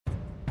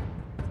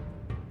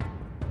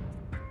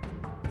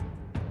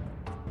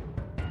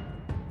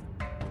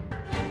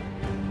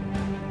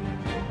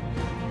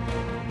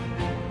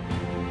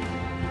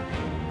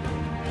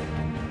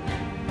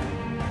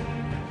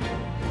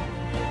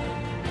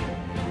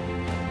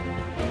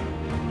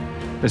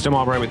This time,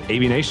 Albright with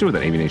AV Nation with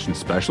an AV Nation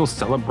special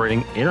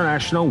celebrating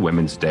International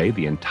Women's Day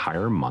the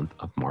entire month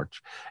of March.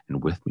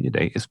 And with me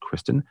today is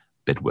Kristin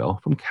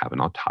Bidwell from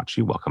Kavanaugh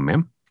Tachi. Welcome,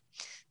 ma'am.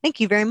 Thank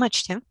you very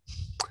much, Tim.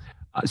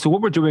 So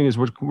what we're doing is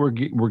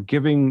we're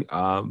giving,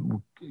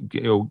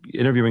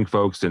 interviewing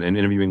folks and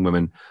interviewing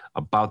women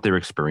about their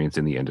experience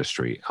in the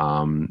industry.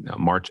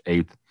 March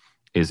 8th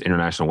is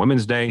International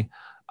Women's Day.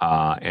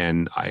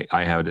 And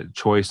I have a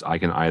choice. I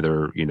can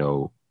either,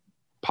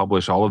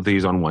 publish all of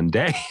these on one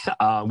day,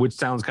 which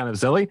sounds kind of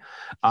silly,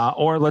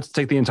 or let's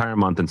take the entire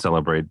month and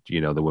celebrate,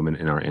 the women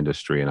in our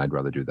industry. And I'd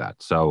rather do that.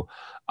 So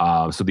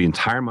the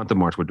entire month of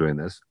March, we're doing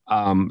this.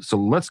 So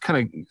let's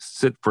kind of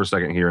sit for a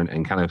second here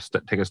and kind of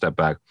take a step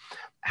back.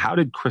 How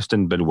did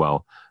Kristin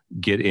Bidwell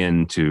get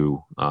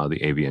into the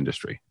AV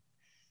industry?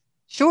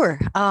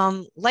 Sure.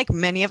 Like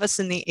many of us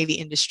in the AV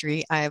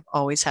industry, I've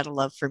always had a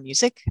love for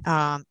music.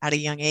 At a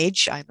young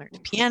age, I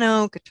learned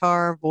piano,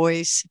 guitar,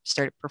 voice,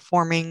 started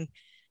performing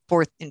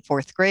in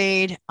fourth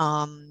grade.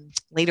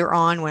 Later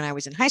on, when I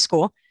was in high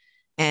school,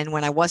 and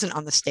when I wasn't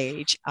on the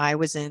stage, I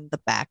was in the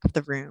back of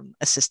the room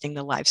assisting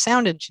the live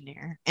sound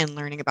engineer and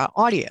learning about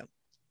audio.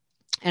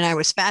 And I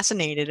was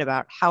fascinated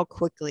about how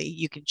quickly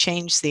you can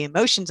change the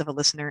emotions of a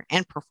listener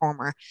and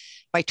performer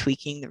by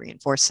tweaking the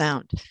reinforced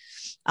sound.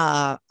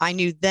 I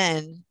knew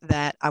then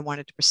that I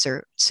wanted to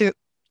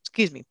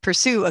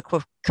pursue a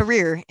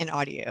career in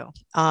audio.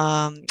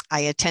 I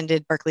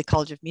attended Berklee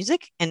College of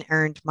Music and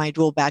earned my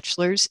dual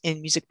bachelor's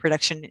in music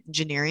production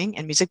engineering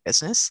and music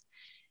business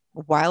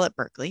while at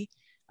Berklee,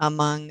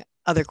 among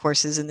other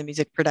courses in the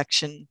music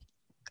production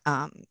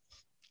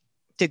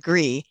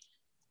degree.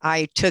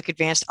 I took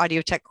advanced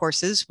audio tech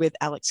courses with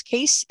Alex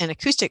Case and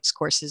acoustics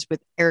courses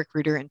with Eric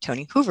Reuter and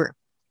Tony Hoover.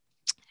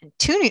 And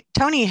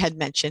Tony had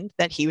mentioned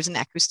that he was an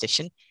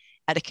acoustician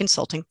at a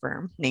consulting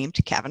firm named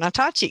Kavanaugh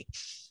Tachi.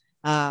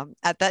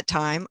 At that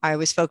time, I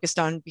was focused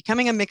on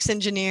becoming a mix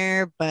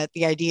engineer, but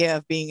the idea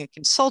of being a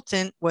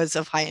consultant was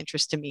of high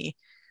interest to me.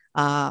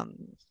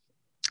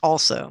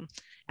 Also,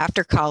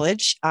 after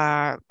college,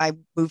 I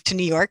moved to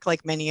New York,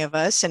 like many of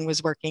us, and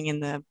was working in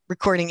the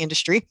recording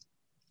industry.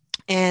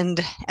 And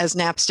as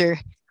Napster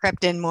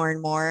crept in more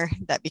and more,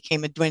 that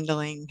became a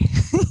dwindling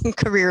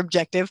career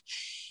objective.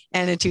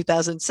 And in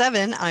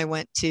 2007, I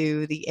went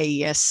to the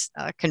AES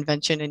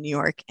convention in New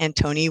York, and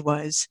Tony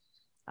was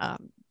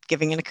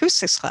giving an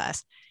acoustics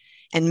class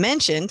and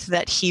mentioned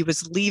that he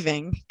was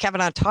leaving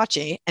Kavanaugh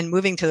Tachi and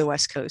moving to the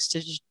West Coast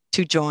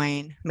to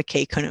join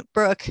McKay Conant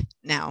Brook,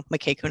 now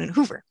McKay Conant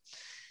Hoover.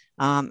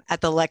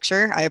 At the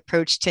lecture, I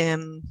approached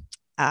him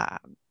and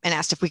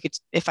asked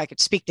if I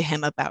could speak to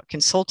him about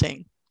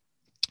consulting.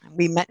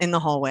 We met in the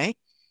hallway,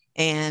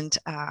 and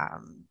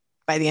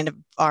by the end of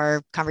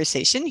our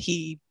conversation,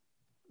 he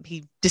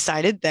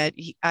decided that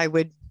I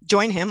would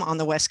join him on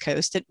the West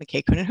Coast at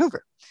McKay Conant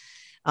Hoover.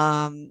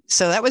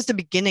 So that was the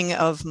beginning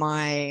of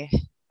my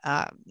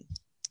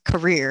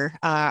career.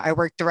 I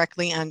worked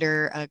directly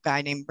under a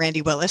guy named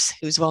Randy Willis,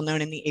 who's well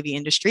known in the AV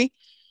industry.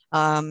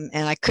 And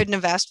I couldn't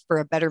have asked for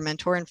a better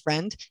mentor and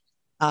friend.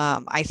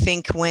 I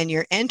think when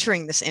you're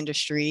entering this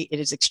industry, it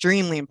is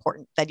extremely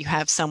important that you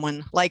have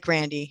someone like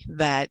Randy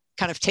that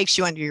kind of takes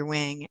you under your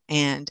wing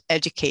and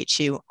educates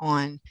you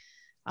on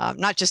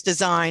not just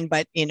design,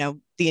 but,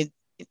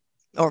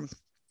 or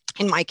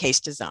in my case,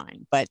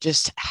 design, but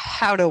just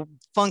how to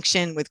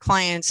function with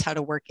clients, how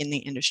to work in the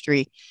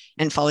industry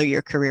and follow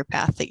your career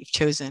path that you've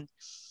chosen.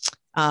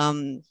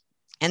 And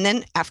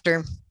then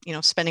after,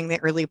 spending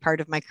the early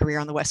part of my career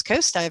on the West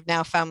Coast, I've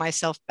now found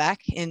myself back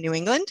in New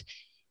England.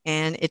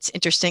 And it's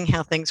interesting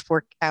how things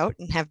work out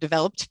and have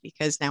developed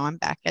because now I'm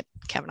back at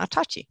Kavanaugh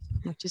Tachi,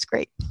 which is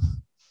great.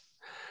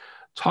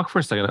 Talk for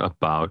a second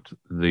about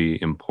the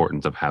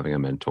importance of having a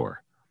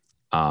mentor.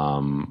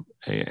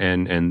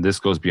 And this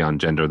goes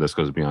beyond gender, this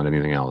goes beyond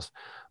anything else,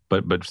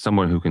 but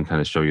someone who can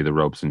kind of show you the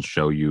ropes and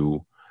show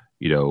you,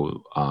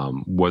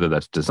 whether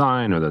that's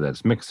design, whether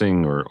that's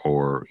mixing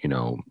or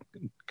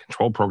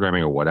control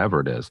programming or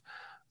whatever it is.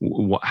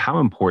 How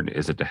important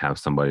is it to have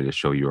somebody to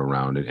show you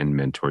around and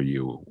mentor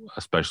you,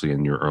 especially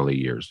in your early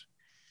years?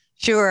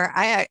 Sure.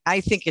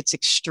 I think it's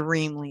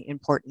extremely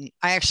important.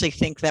 I actually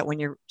think that when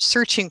you're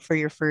searching for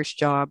your first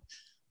job,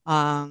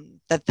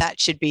 that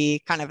should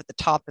be kind of at the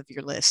top of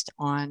your list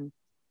on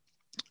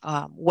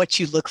what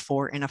you look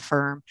for in a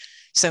firm.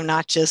 So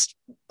not just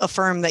a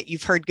firm that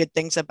you've heard good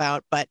things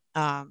about, but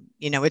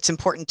it's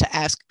important to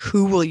ask,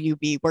 who will you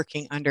be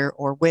working under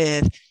or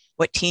with?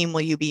 What team will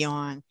you be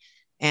on?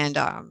 And,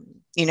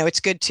 it's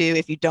good to,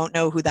 if you don't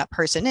know who that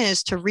person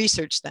is, to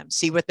research them,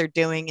 see what they're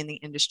doing in the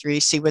industry,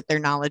 see what their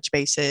knowledge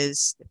base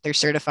is, if they're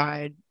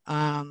certified,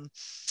 and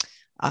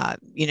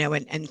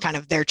kind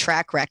of their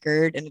track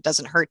record. And it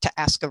doesn't hurt to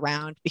ask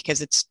around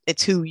because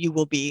it's who you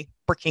will be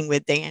working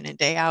with day in and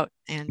day out.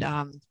 And,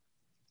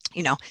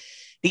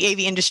 the AV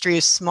industry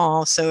is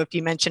small. So if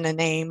you mention a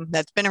name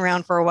that's been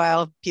around for a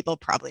while, people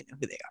probably know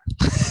who they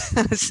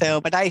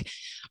are. But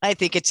I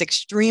think it's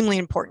extremely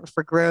important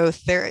for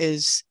growth. There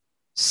is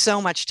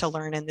so much to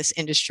learn in this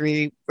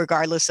industry,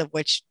 regardless of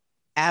which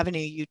avenue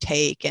you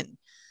take and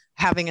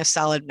having a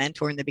solid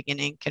mentor in the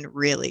beginning can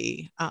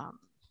really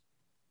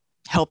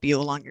help you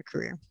along your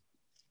career.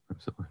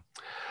 Absolutely.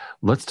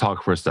 Let's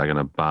talk for a second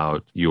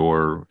about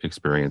your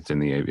experience in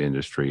the AV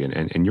industry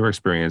and your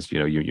experience,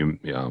 you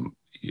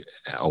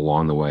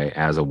along the way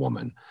as a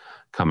woman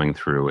coming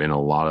through. In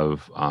a lot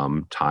of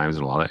times,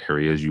 in a lot of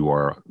areas, you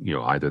are,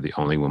 either the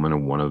only woman or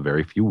one of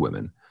very few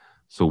women.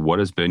 So what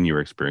has been your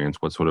experience?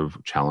 What sort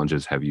of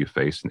challenges have you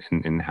faced,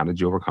 and how did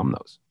you overcome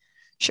those?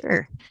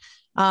 Sure.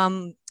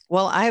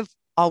 Well, I've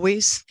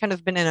always kind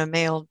of been in a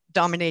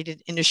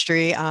male-dominated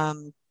industry.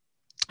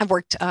 I've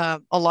worked a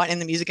lot in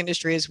the music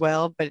industry as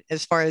well, but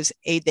as far as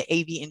the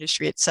AV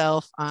industry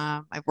itself,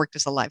 I've worked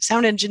as a live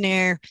sound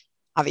engineer,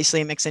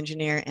 obviously a mix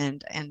engineer,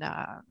 and an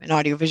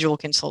audiovisual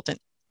consultant.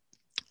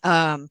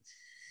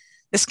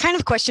 This kind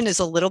of question is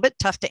a little bit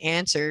tough to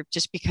answer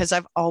just because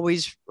I've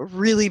always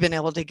really been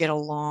able to get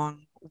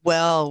along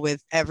well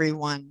with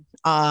everyone,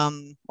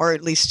 or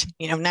at least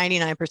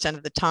 99%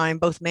 of the time,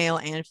 both male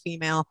and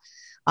female.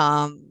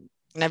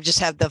 And I've just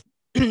had the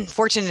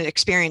fortunate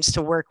experience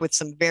to work with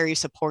some very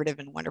supportive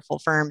and wonderful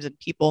firms and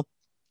people.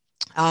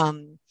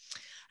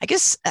 I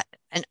guess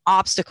an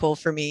obstacle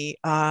for me,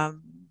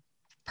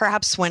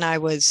 perhaps when I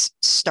was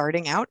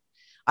starting out,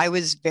 I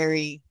was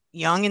very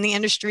young in the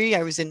industry.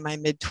 I was in my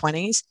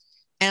mid-20s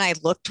and I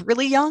looked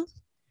really young.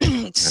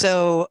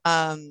 So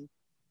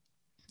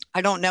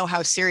I don't know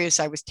how serious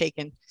I was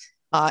taken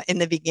in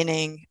the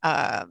beginning.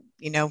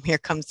 Here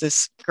comes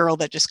this girl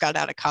that just got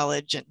out of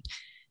college and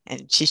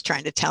she's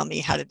trying to tell me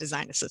how to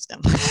design a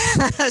system.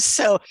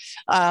 So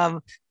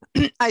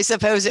I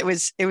suppose it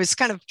was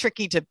kind of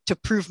tricky to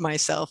prove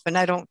myself. And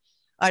I don't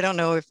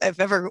know if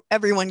ever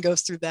everyone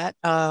goes through that.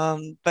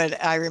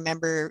 But I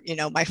remember,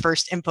 my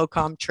first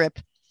Infocom trip,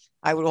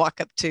 I would walk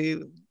up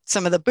to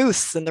some of the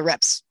booths and the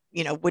reps,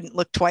 wouldn't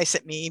look twice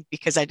at me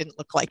because I didn't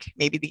look like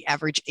maybe the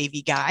average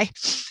AV guy.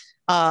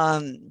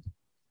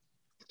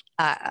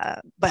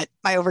 But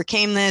I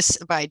overcame this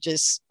by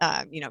just,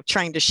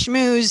 trying to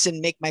schmooze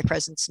and make my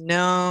presence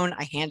known.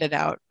 I handed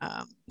out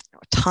a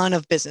ton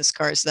of business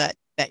cards that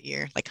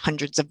year, like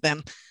hundreds of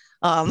them,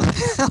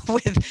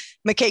 with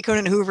McKay,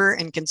 Cohen & Hoover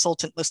and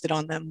consultant listed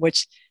on them,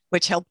 which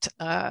helped,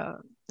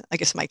 I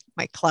guess, my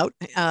clout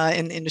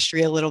in the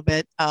industry a little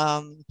bit.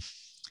 And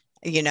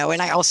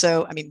I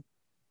also,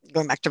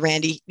 going back to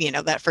Randy,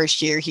 that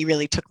first year, he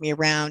really took me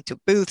around to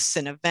booths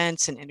and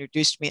events and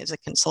introduced me as a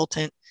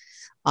consultant.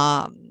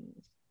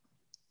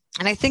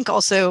 And I think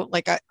also,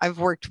 like, I've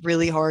worked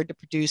really hard to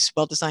produce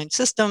well-designed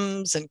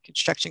systems and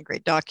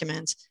construction-grade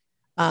documents,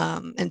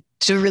 and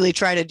to really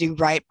try to do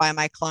right by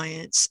my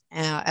clients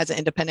as an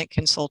independent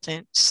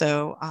consultant.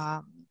 So,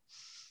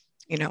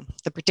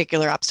 the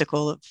particular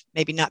obstacle of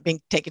maybe not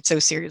being taken so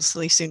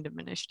seriously soon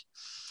diminished.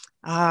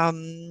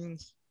 I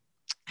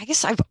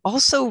guess I've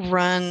also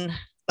run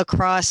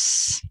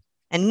across,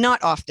 and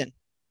not often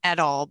at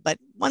all, but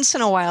once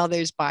in a while,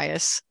 there's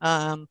bias.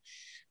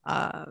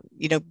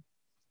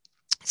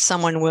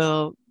 Someone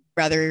will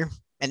rather,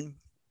 and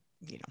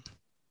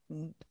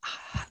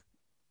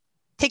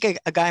take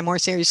a guy more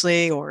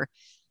seriously, or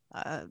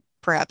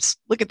perhaps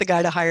look at the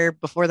guy to hire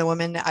before the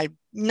woman. I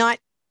not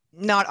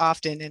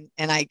often,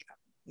 and I,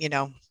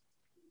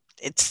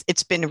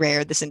 it's been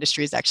rare. This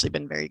industry has actually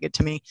been very good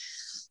to me.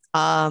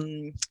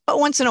 But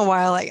once in a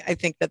while, I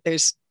think that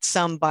there's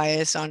some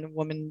bias on a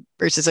woman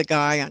versus a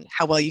guy on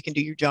how well you can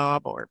do your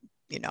job, or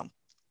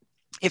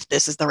if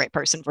this is the right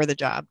person for the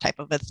job, type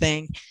of a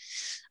thing.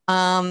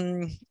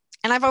 And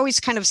I've always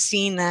kind of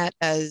seen that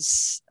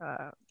as,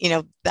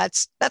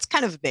 that's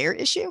kind of their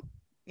issue.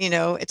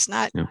 It's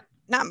not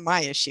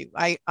my issue.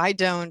 I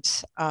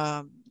don't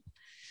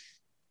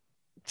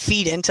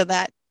feed into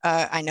that.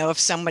 I know if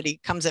somebody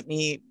comes at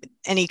me with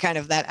any kind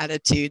of that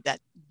attitude, that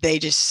they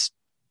just,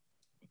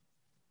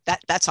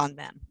 that's on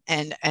them.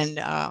 And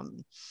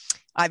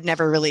I've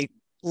never really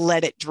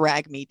let it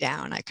drag me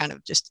down. I kind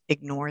of just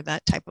ignore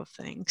that type of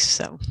thing.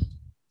 So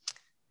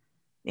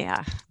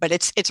yeah, but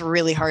it's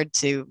really hard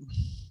to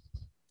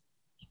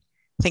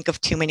think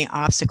of too many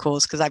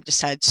obstacles because I've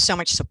just had so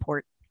much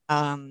support.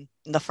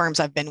 The firms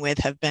I've been with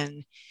have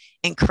been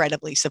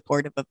incredibly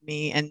supportive of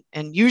me,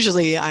 and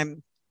usually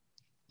I'm,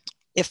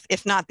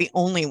 if not the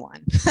only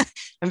one,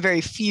 I'm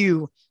very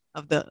few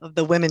of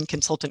the women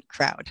consultant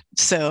crowd.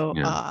 So,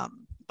 yeah.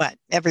 But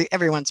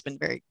everyone's been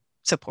very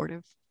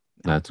supportive.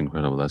 That's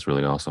incredible. That's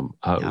really awesome.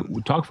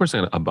 Talk for a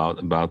second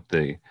about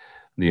the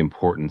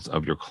importance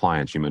of your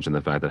clients. You mentioned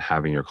the fact that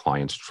having your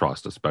clients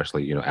trust,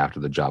 especially, after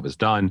the job is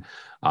done,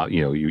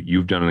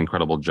 you've done an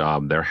incredible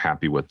job. They're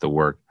happy with the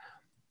work.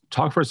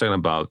 Talk for a second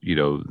about,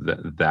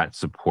 that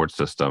support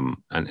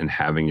system and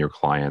having your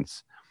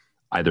clients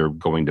either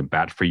going to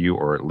bat for you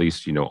or at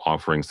least,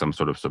 offering some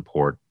sort of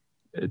support,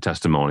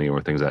 testimony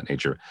or things of that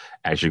nature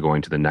as you're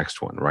going to the next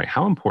one, right?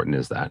 How important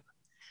is that?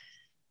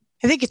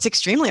 I think it's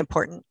extremely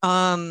important.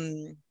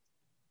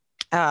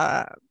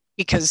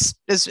 Because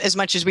as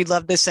much as we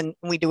love this and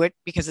we do it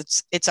because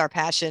it's our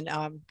passion,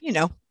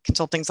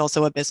 consulting is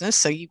also a business.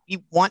 So you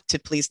want to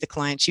please the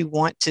clients. You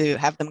want to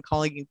have them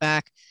calling you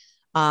back.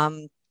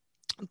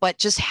 but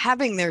just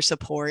having their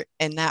support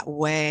in that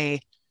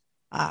way,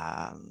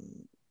 I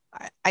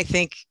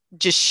think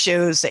just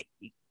shows that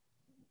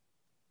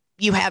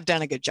you have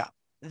done a good job.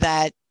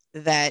 That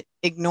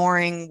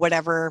ignoring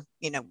whatever,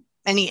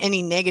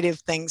 any negative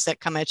things that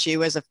come at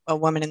you as a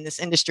woman in this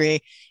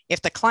industry,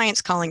 if the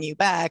client's calling you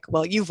back,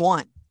 well, you've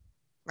won,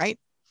 right?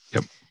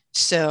 Yep.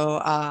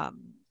 So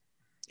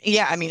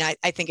yeah, I mean,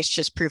 I think it's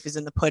just proof is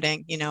in the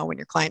pudding. When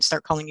your clients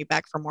start calling you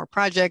back for more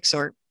projects,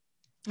 or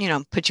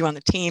put you on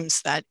the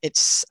teams, that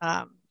it's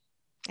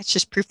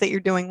just proof that you're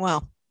doing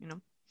well.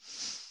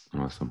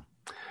 Awesome.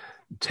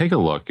 Take a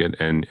look at,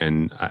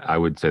 and I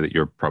would say that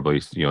you're probably,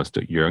 still,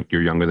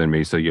 you're younger than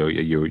me, so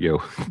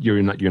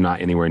you're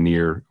not anywhere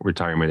near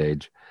retirement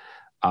age.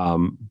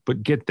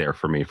 But get there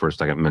for me for a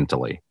second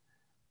mentally,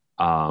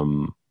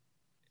 and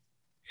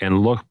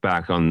look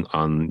back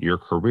on your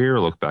career,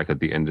 look back at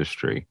the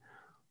industry.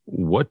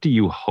 What do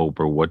you hope,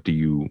 or what do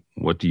you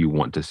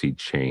want to see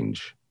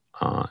change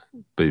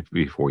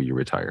before you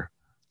retire?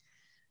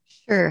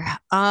 Sure.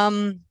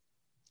 Well,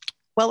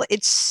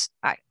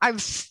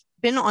 I've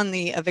been on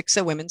the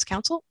Avixa Women's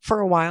Council for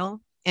a while,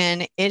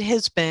 and it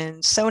has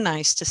been so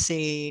nice to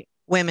see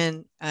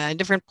women in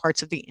different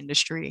parts of the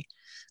industry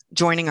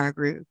joining our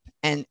group,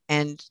 and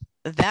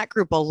that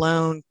group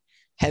alone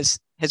has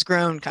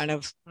grown kind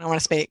of, I don't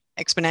want to say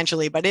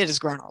exponentially, but it has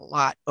grown a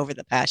lot over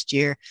the past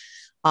year.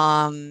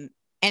 And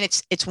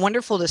it's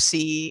wonderful to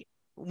see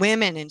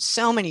women in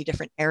so many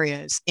different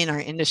areas in our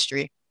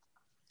industry,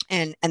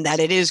 and that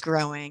it is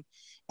growing.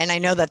 And I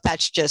know that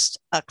that's just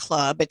a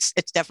club. It's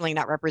definitely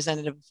not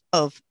representative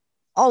of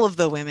all of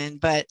the women,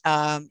 but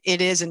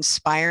it is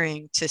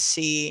inspiring to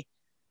see.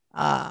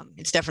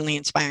 It's definitely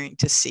inspiring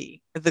to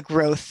see the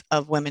growth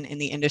of women in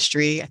the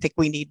industry. I think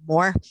we need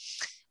more.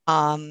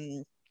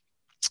 And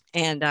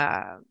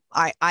I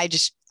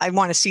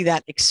want to see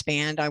that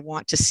expand. I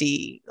want to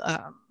see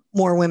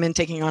more women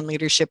taking on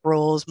leadership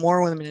roles,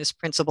 more women as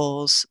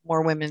principals,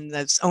 more women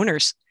as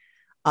owners.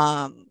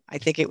 I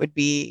think it would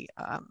be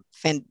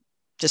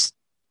just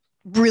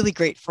really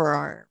great for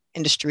our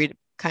industry to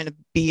kind of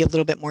be a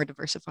little bit more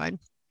diversified.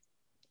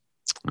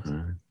 All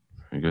right.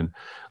 Very good.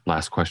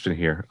 Last question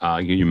here.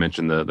 You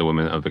mentioned the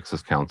Women of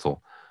Avixa's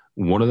Council.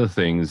 One of the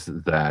things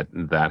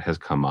that has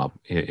come up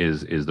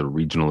is the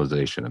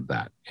regionalization of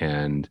that,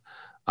 and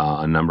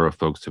a number of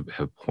folks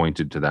have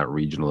pointed to that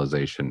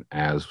regionalization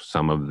as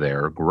some of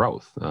their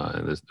growth.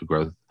 The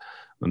growth.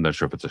 I'm not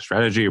sure if it's a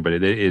strategy, but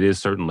it is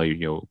certainly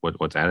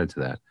what's added to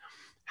that.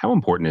 How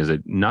important is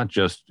it, not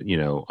just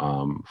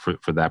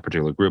for that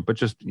particular group, but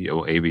just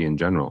AV in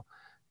general,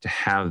 to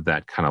have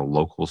that kind of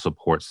local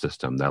support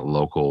system, that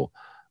local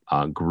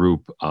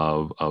group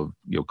of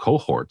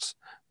cohorts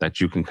that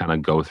you can kind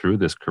of go through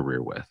this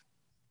career with?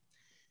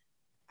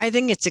 I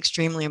think it's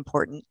extremely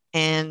important.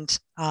 And,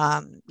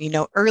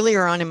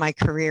 earlier on in my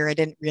career, I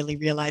didn't really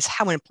realize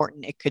how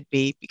important it could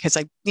be, because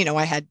I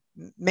had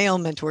male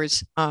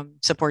mentors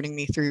supporting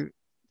me through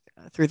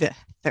the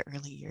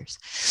early years.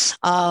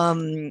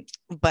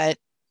 But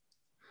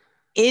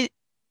it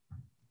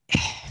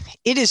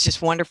is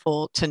just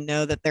wonderful to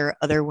know that there are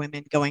other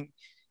women going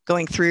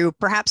through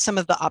perhaps some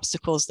of the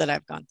obstacles that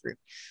I've gone through,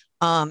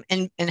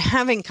 and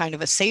having kind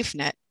of a safe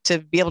net to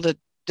be able to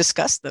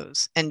discuss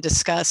those and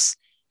discuss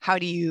how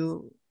do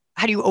you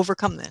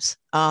overcome this.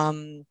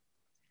 And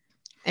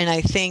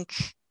I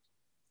think,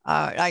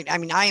 I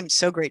am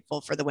so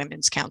grateful for the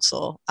Women's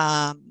Council.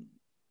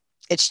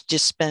 It's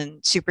just been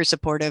super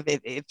supportive.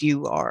 If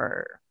you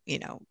are,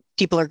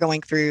 people are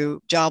going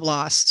through job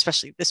loss,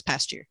 especially this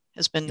past year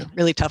has been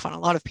really tough on a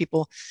lot of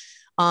people.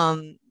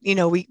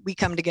 We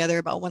come together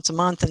about once a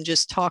month and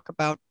just talk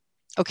about,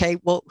 okay,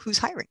 well, who's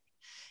hiring,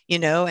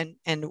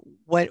 and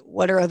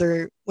what are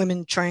other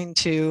women trying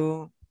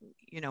to,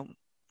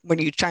 what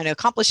are you trying to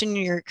accomplish in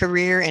your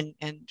career, and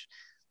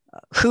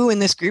who in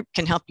this group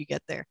can help you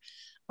get there.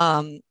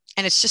 And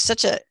it's just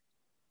such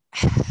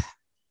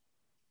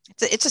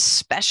it's a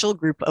special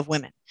group of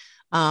women.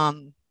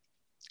 And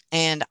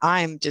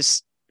I'm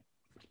just,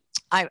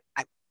 I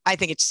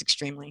think it's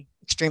extremely,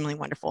 extremely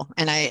wonderful.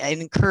 And I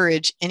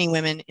encourage any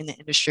women in the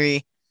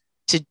industry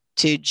to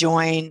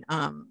join,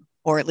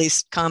 or at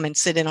least come and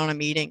sit in on a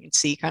meeting and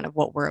see kind of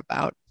what we're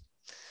about.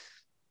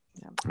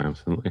 Yeah.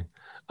 Absolutely.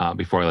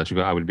 Before I let you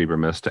go, I would be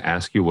remiss to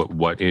ask you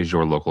what is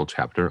your local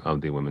chapter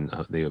of the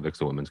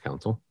Avixa Women's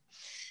Council?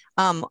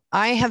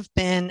 I have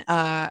been,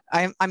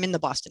 I'm in the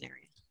Boston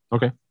area.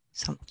 Okay.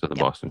 So the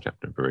Boston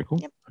chapter. Very cool.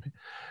 Yep. Okay.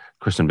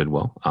 Kristin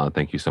Bidwell,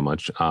 thank you so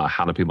much.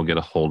 How do people get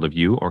a hold of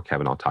you or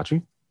Kavanaugh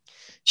Tachi?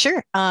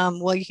 Sure.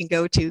 Well, you can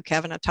go to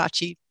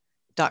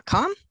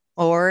kavanaughtachi.com,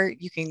 or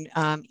you can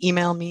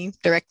email me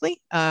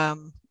directly. I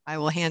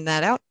will hand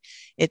that out.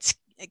 It's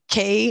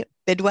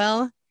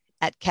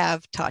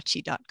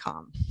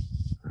kbidwell@kavtachi.com.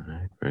 All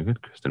right. Very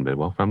good. Kristin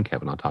Bidwell from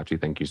Kevin Altachi.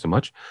 Thank you so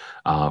much.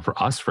 For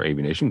us, for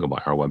Aviation, go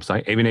by our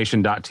website,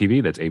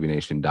 aviation.tv. That's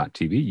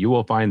aviation.tv. You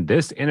will find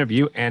this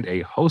interview and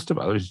a host of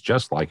others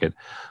just like it.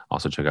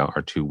 Also, check out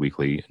our 2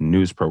 weekly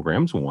news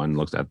programs. One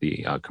looks at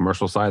the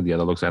commercial side. The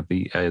other looks at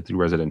the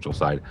residential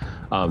side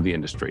of the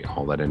industry.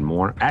 All that and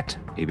more at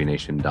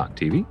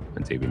aviation.tv.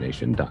 That's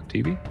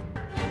aviation.tv.